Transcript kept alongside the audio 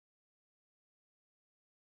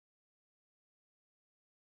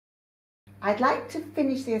I'd like to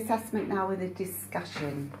finish the assessment now with a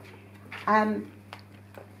discussion.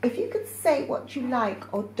 If you could say what you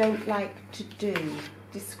like or don't like to do,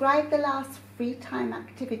 describe the last free time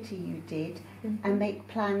activity you did and make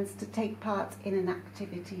plans to take part in an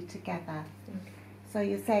activity together. Okay. So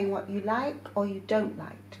you're saying what you like or you don't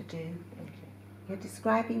like to do. Okay. You're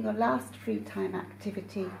describing your last free time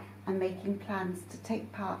activity and making plans to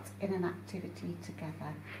take part in an activity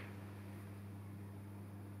together.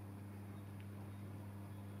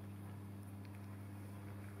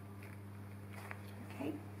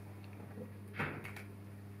 Okay.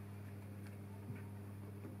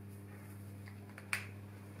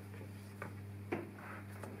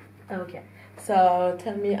 Okay. So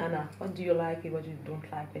tell me, Anna, what do you like and what you don't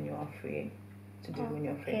like when you are free to do when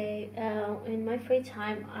you're free? Okay. In my free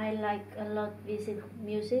time, I like a lot visit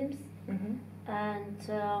museums. Mm-hmm.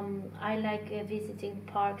 And I like visiting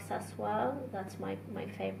parks as well. That's my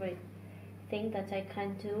favorite thing that I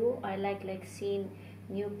can do. I like seeing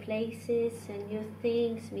new places and new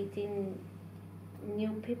things, meeting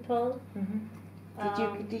new people.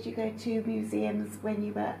 Mm-hmm. Did you go to museums when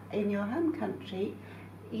you were in your home country?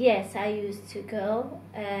 Yes, I used to go.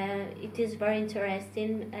 It is very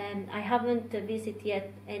interesting, and I haven't visited yet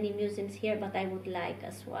any museums here, but I would like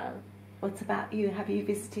as well. What about you? Have you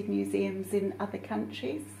visited museums in other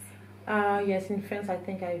countries? Yes, in France I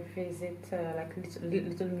think I visit like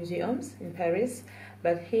little museums in Paris,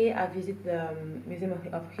 but here I visit the Museum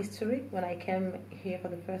of History when I came here for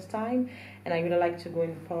the first time, and I really like to go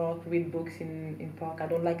in park, read books in park. I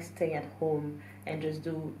don't like staying at home and just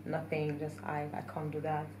do nothing. I can't do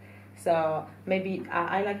that. So maybe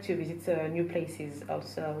I like to visit new places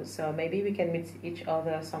also. So maybe we can meet each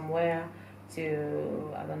other somewhere.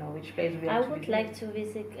 I don't know which place we I have to would visit. like to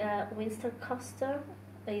visit Windsor Castle.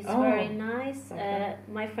 It's Oh, very nice. okay.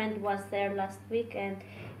 My friend was there last week and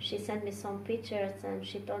she sent me some pictures and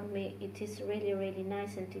she told me it is really, really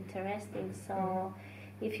nice and interesting. So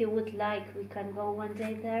if you would like, we can go one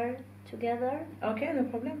day there together. Okay, no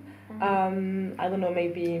problem. I don't know,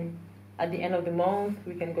 maybe at the end of the month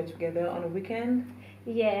we can go together on a weekend.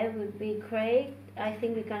 Yeah, it would be great. I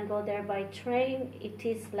think we can go there by train. It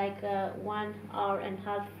is like 1 hour and a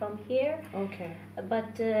half from here. Okay.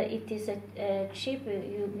 But it is cheap.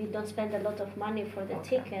 We don't spend a lot of money for the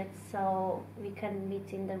tickets, so we can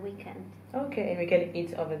meet in the weekend. Okay, and we can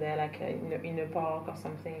eat over there, like in a park or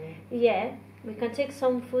something. Yeah, we can take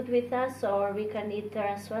some food with us, or we can eat there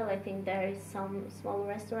as well. I think there is some small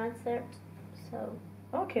restaurants there, so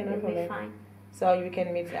Okay, no it'll problem. be fine. So we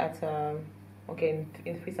can meet at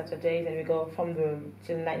in 3 Saturdays, and we go from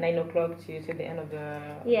till 9 o'clock to the end of the.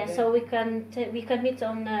 Yeah, day. so we can meet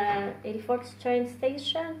on Ilford train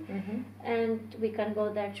station, and we can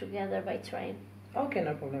go there together by train. Okay,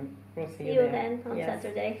 no problem. We'll see See you you there. then on Yes.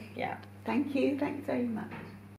 Saturday. Yeah. Thank you. Thanks very much.